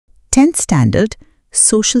10th Standard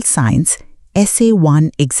Social Science SA-1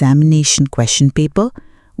 examination question paper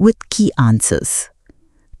with key answers.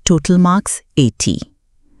 Total marks 80.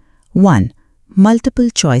 1. Multiple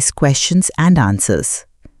choice questions and answers.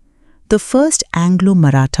 The First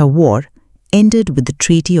Anglo-Maratha War ended with the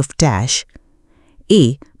Treaty of Dash.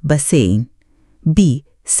 A. Bassein, B.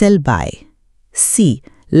 Selbai, C.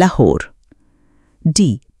 Lahore,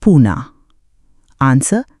 D. Poona.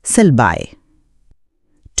 Answer: Selbai.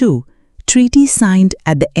 2. Treaty signed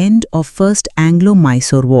at the end of First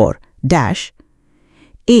Anglo-Mysore War Dash.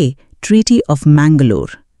 A. Treaty of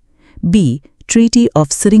Mangalore, B. Treaty of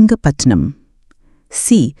Seringapatam,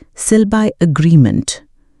 C. Selbai Agreement,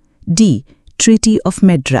 D. Treaty of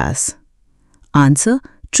Madras. Answer: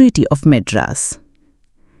 Treaty of Madras.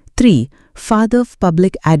 3. Father of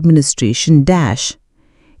Public Administration Dash.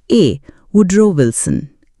 A. Woodrow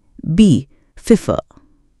Wilson, B. Pfeffer,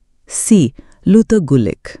 C. Luther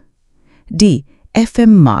Gulick, D.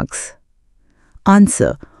 F.M. Marx.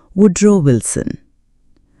 Answer: Woodrow Wilson.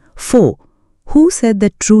 4. Who said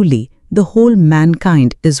that truly the whole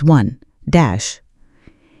mankind is one Dash.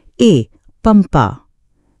 A. Pampa,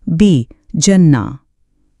 B. Janna,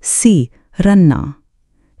 C. Ranna,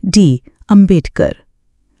 D. Ambedkar.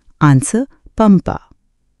 Answer: Pampa.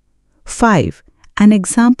 5. An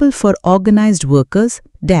example for organized workers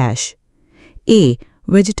Dash. A.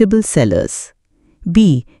 Vegetable sellers,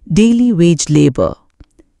 B. Daily wage labor,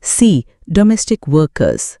 C. Domestic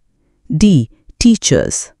workers, D.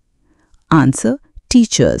 Teachers. Answer: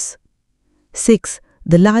 Teachers. 6.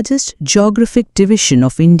 The largest geographic division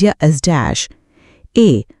of India is Dash.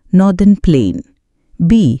 A. Northern Plain,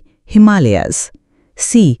 B. Himalayas,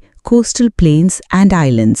 C. Coastal plains and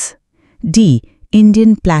islands, D.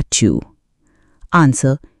 Indian Plateau.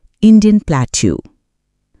 Answer: Indian Plateau.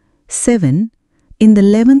 7. In the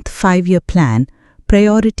 11th five-year plan,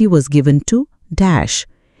 priority was given to Dash.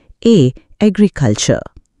 A. Agriculture,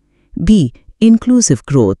 B. Inclusive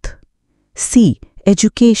growth, C.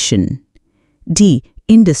 Education, D.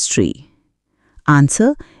 Industry.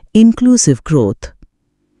 Answer: Inclusive growth.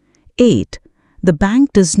 8. The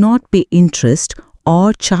bank does not pay interest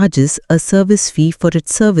or charges a service fee for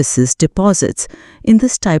its services deposits in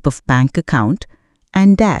this type of bank account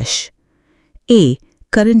and Dash. A.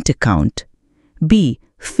 Current account, B.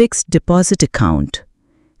 Fixed deposit account,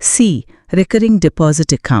 C. Recurring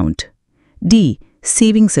deposit account, D.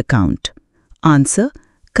 Savings account. Answer: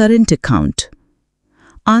 Current account.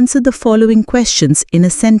 Answer the following questions in a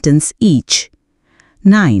sentence each.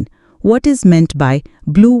 9. What is meant by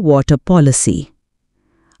Blue Water Policy?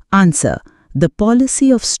 Answer: the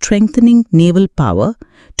policy of strengthening naval power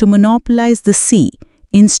to monopolize the sea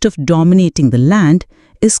instead of dominating the land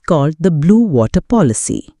is called the Blue Water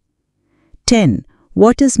Policy. 10.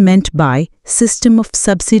 What is meant by System of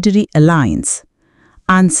Subsidiary Alliance?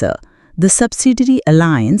 Answer: the Subsidiary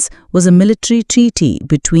Alliance was a military treaty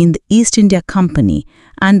between the East India Company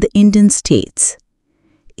and the Indian states.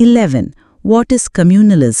 11. What is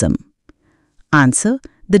communalism? Answer: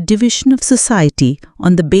 the division of society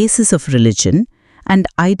on the basis of religion and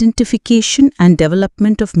identification and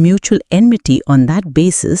development of mutual enmity on that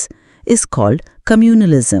basis is called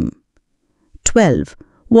communalism. 12.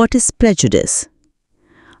 What is prejudice?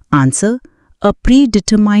 Answer: a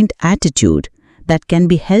predetermined attitude that can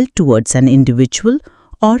be held towards an individual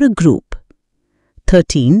or a group.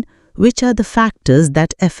 13. Which are the factors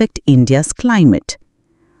that affect India's climate?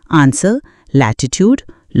 Answer: latitude,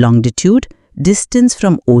 longitude, distance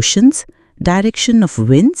from oceans, direction of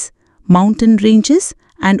winds, mountain ranges,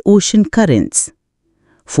 and ocean currents.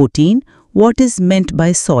 14. What is meant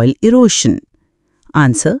by soil erosion?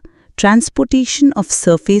 Answer: transportation of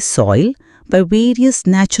surface soil by various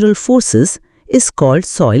natural forces is called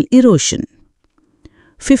soil erosion.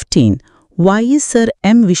 15. Why is Sir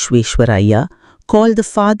M. Vishweshwaraya called the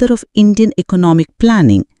father of Indian economic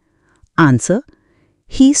planning? Answer: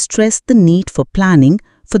 he stressed the need for planning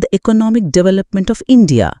for the economic development of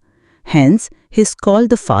India. Hence, he is called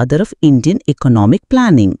the father of Indian economic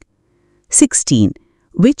planning. 16.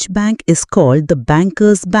 Which bank is called the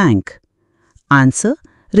Banker's Bank? Answer: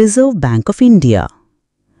 Reserve Bank of India.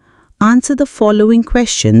 Answer the following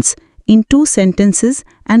questions in 2 sentences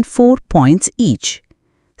and 4 points each.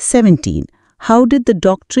 17. How did the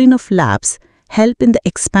doctrine of lapse help in the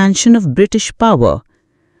expansion of British power?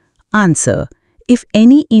 Answer: if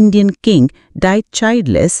any Indian king died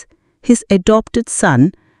childless, his adopted son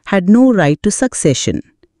had no right to succession.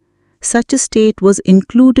 Such a state was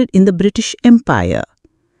included in the British Empire.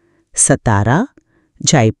 Satara,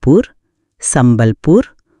 Jaipur, Sambalpur,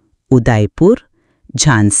 Udaipur,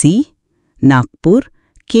 Jhansi, Nagpur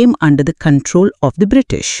came under the control of the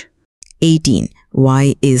British. 18.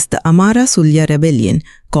 Why is the Amara Sulya rebellion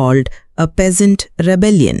called a peasant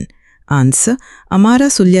rebellion? Answer. Amara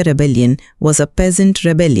Sulya rebellion was a peasant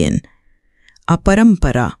rebellion.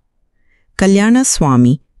 Aparampara. Kalyana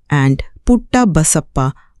Swami and Putta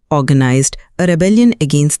Basappa organized a rebellion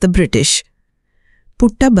against the British.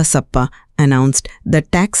 Putta Basappa announced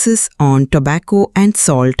that taxes on tobacco and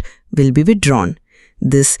salt will be withdrawn.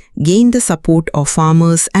 This gained the support of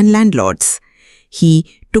farmers and landlords.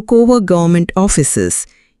 He took over government offices.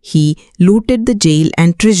 He looted the jail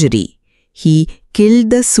and treasury. He killed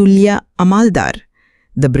the Sulya Amaldar.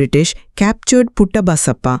 The British captured Putta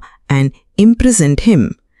Basappa and imprisoned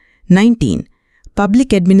him. 19.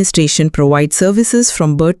 Public administration provides services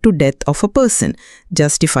from birth to death of a person.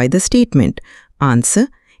 Justify the statement. Answer.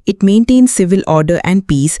 It maintains civil order and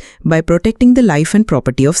peace by protecting the life and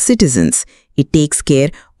property of citizens. It takes care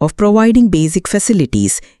of providing basic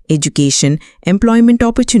facilities, education, employment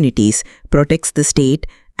opportunities, protects the state,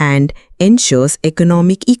 and ensures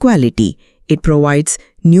economic equality. It provides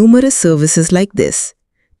numerous services like this.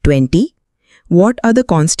 20. What are the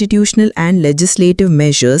constitutional and legislative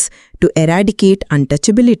measures to eradicate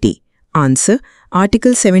untouchability? Answer.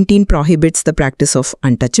 Article 17 prohibits the practice of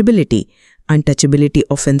untouchability. Untouchability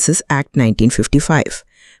Offences Act 1955.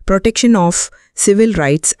 Protection of Civil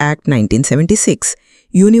Rights Act 1976.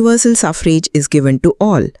 Universal suffrage is given to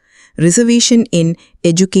all. Reservation in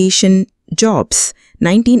education, jobs.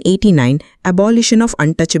 1989. Abolition of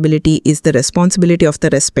untouchability is the responsibility of the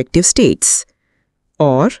respective states.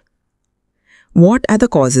 Or, what are the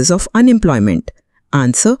causes of unemployment?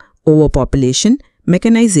 Answer. Overpopulation,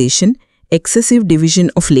 mechanization, excessive division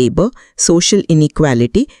of labor, social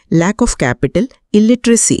inequality, lack of capital,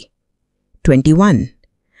 illiteracy. 21.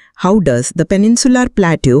 How does the Peninsular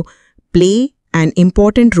Plateau play an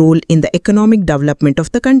important role in the economic development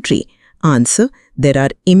of the country? Answer. There are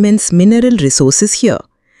immense mineral resources here.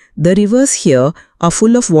 The rivers here are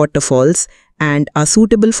full of waterfalls and are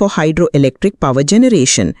suitable for hydroelectric power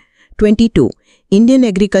generation. 22. Indian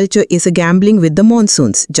agriculture is a gambling with the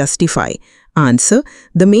monsoons. Justify. Answer.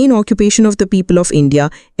 The main occupation of the people of India,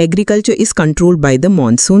 agriculture, is controlled by the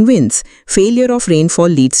monsoon winds. Failure of rainfall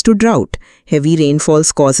leads to drought. Heavy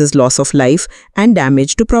rainfalls causes loss of life and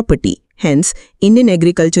damage to property. Hence, Indian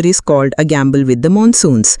agriculture is called a gamble with the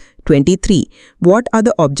monsoons. 23. What are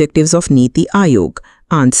the objectives of Niti Aayog?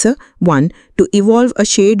 Answer. 1. To evolve a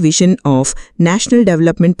shared vision of national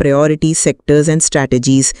development priorities, sectors and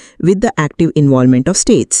strategies with the active involvement of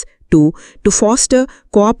states. 2. To foster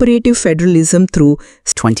cooperative federalism through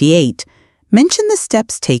 28. Mention the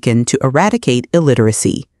steps taken to eradicate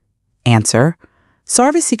illiteracy. Answer.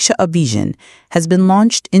 Sarva Shiksha Abhiyan has been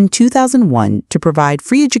launched in 2001 to provide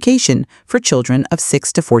free education for children of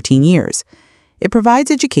 6 to 14 years. It provides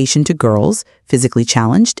education to girls, physically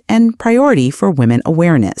challenged, and priority for women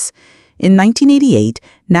awareness. In 1988,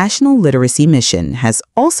 National Literacy Mission has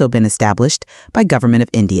also been established by Government of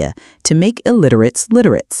India to make illiterates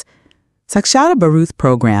literates. Sakshara Bharat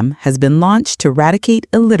program has been launched to eradicate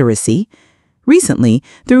illiteracy. Recently,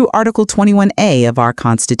 through Article 21A of our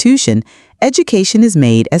Constitution, education is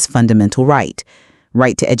made as fundamental right.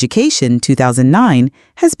 Right to Education 2009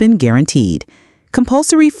 has been guaranteed.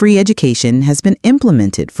 Compulsory free education has been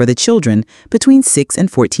implemented for the children between 6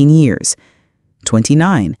 and 14 years.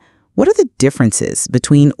 29. What are the differences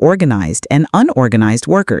between organized and unorganized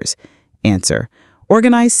workers? Answer.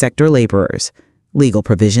 Organized sector laborers. Legal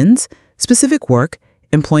provisions, specific work,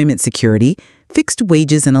 employment security, fixed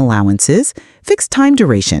wages and allowances, fixed time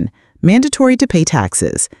duration, mandatory to pay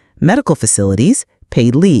taxes, medical facilities,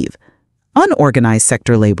 paid leave. Unorganized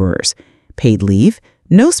sector laborers. Paid leave,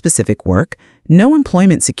 no specific work, no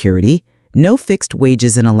employment security, no fixed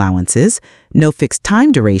wages and allowances, no fixed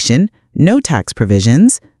time duration, no tax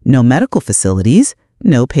provisions, no medical facilities,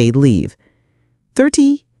 no paid leave.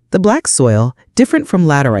 30. The black soil, different from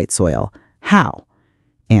laterite soil. How?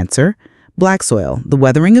 Answer. Black soil, the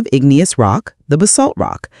weathering of igneous rock, the basalt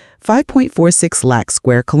rock, 5.46 lakh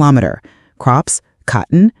square kilometer. Crops,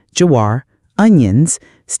 cotton, jawar, onions.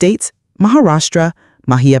 States, Maharashtra,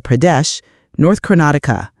 Madhya Pradesh, North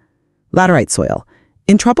Karnataka. Laterite soil,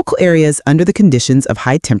 in tropical areas under the conditions of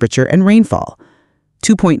high temperature and rainfall.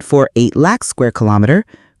 2.48 lakh square kilometer.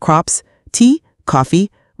 Crops, tea,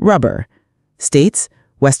 coffee, rubber. States,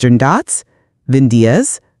 Western Ghats,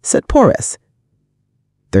 Vindhyas, Satpuras.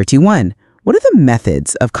 31. What are the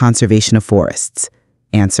methods of conservation of forests?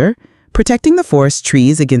 Answer. Protecting the forest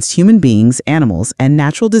trees against human beings, animals, and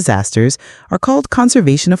natural disasters are called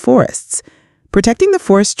conservation of forests. Protecting the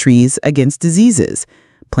forest trees against diseases,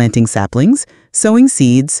 planting saplings, sowing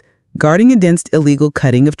seeds, guarding against illegal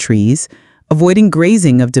cutting of trees, avoiding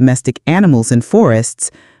grazing of domestic animals in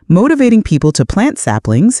forests, motivating people to plant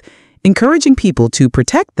saplings, encouraging people to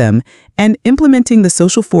protect them, and implementing the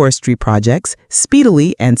social forestry projects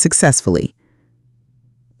speedily and successfully.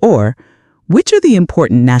 Or, which are the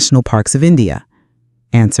important national parks of India?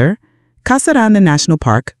 Answer: Kasaranda National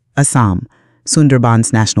Park, Assam;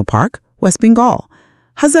 Sundarbans National Park, West Bengal;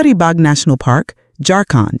 Hazaribagh National Park,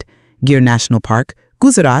 Jharkhand; Gir National Park,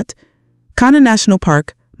 Gujarat; Kanha National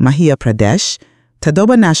Park, Madhya Pradesh;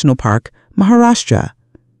 Tadoba National Park, Maharashtra.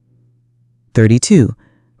 32.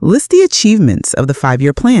 List the achievements of the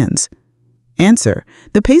 5-year plans. Answer: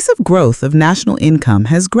 The pace of growth of national income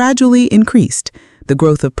has gradually increased. The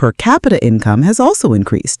growth of per capita income has also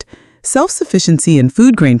increased. Self-sufficiency in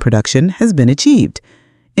food grain production has been achieved.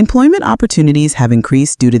 Employment opportunities have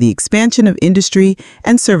increased due to the expansion of industry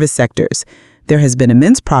and service sectors. There has been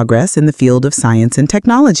immense progress in the field of science and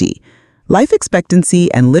technology. Life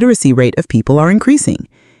expectancy and literacy rate of people are increasing.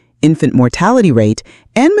 Infant mortality rate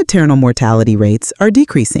and maternal mortality rates are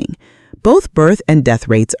decreasing. Both birth and death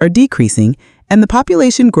rates are decreasing, and the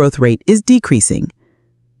population growth rate is decreasing.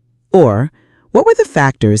 Or, what were the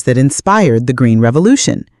factors that inspired the Green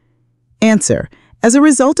Revolution? Answer: As a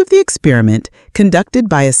result of the experiment conducted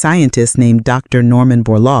by a scientist named Dr. Norman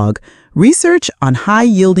Borlaug, research on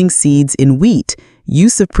high-yielding seeds in wheat,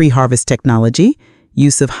 use of pre-harvest technology,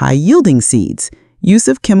 use of high-yielding seeds, use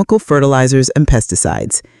of chemical fertilizers and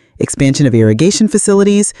pesticides, expansion of irrigation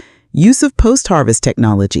facilities, use of post-harvest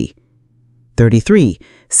technology. 33.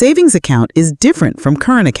 Savings account is different from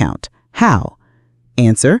current account. How?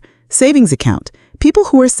 Answer: Savings account. People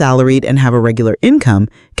who are salaried and have a regular income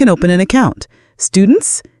can open an account.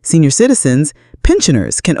 Students, senior citizens,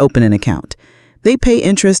 pensioners can open an account. They pay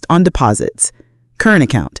interest on deposits. Current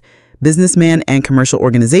account. Businessmen and commercial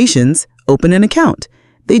organizations open an account.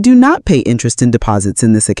 They do not pay interest in deposits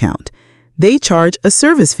in this account. They charge a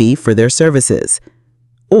service fee for their services.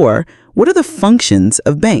 Or, what are the functions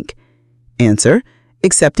of bank? Answer: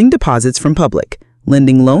 Accepting deposits from public,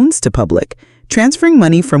 lending loans to public, transferring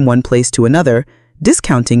money from one place to another,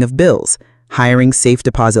 discounting of bills, hiring safe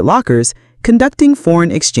deposit lockers, conducting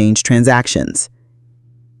foreign exchange transactions.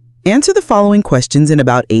 Answer the following questions in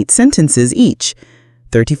about 8 sentences each.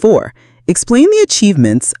 34. Explain the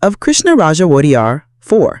achievements of Krishnaraja Wadiyar.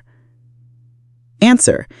 4.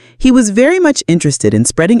 Answer: He was very much interested in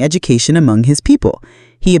spreading education among his people.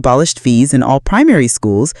 He abolished fees in all primary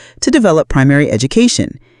schools to develop primary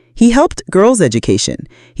education. He helped girls' education.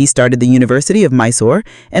 He started the University of Mysore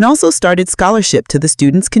and also started scholarship to the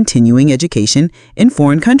students continuing education in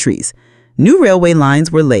foreign countries. New railway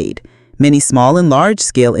lines were laid. Many small and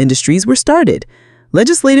large-scale industries were started.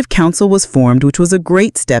 Legislative Council was formed, which was a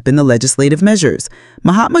great step in the legislative measures.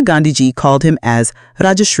 Mahatma Gandhiji called him as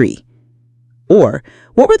Rajashri. Or,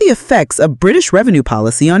 what were the effects of British revenue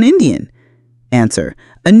policy on Indian? Answer: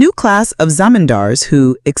 A new class of zamindars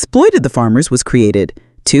who exploited the farmers was created.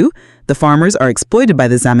 2. The farmers are exploited by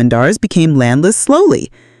the zamindars became landless slowly.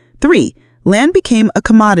 3. Land became a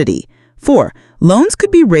commodity. 4. Loans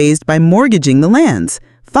could be raised by mortgaging the lands.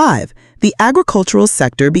 5. The agricultural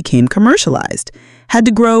sector became commercialized. Had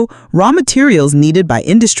to grow raw materials needed by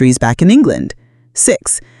industries back in England.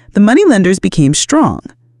 6. The moneylenders became strong.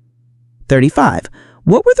 35.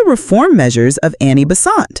 What were the reform measures of Annie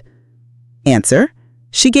Besant? Answer: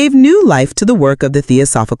 She gave new life to the work of the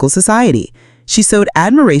Theosophical Society. She showed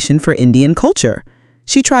admiration for Indian culture.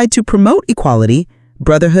 She tried to promote equality,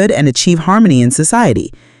 brotherhood, and achieve harmony in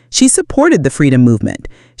society. She supported the freedom movement.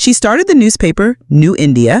 She started the newspaper New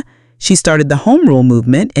India. She started the Home Rule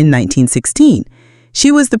movement in 1916.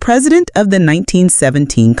 She was the president of the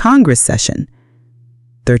 1917 Congress session.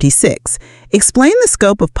 36. Explain the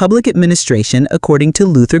scope of public administration according to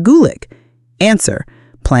Luther Gulick. Answer: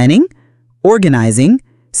 Planning, organizing,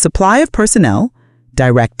 supply of personnel,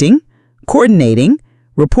 directing, coordinating,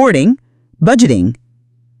 reporting, budgeting.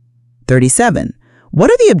 37. What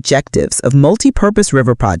are the objectives of multi-purpose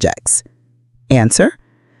river projects? Answer: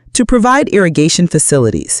 To provide irrigation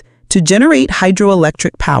facilities, to generate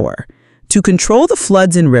hydroelectric power, to control the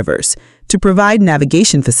floods in rivers, to provide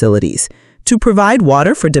navigation facilities, to provide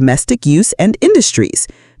water for domestic use and industries,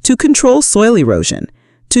 to control soil erosion,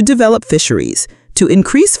 to develop fisheries, to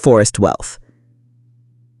increase forest wealth.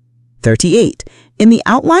 38. In the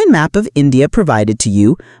outline map of India provided to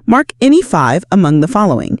you, mark any 5 among the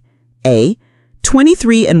following. A.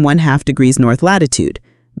 23½ degrees north latitude.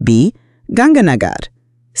 B. Ganganagar.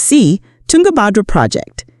 C. Tungabhadra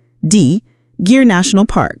Project. D. Gir National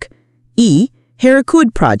Park. E.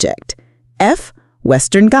 Hirakud Project. F.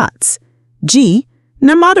 Western Ghats. G.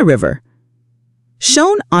 Narmada River.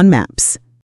 Shown on maps.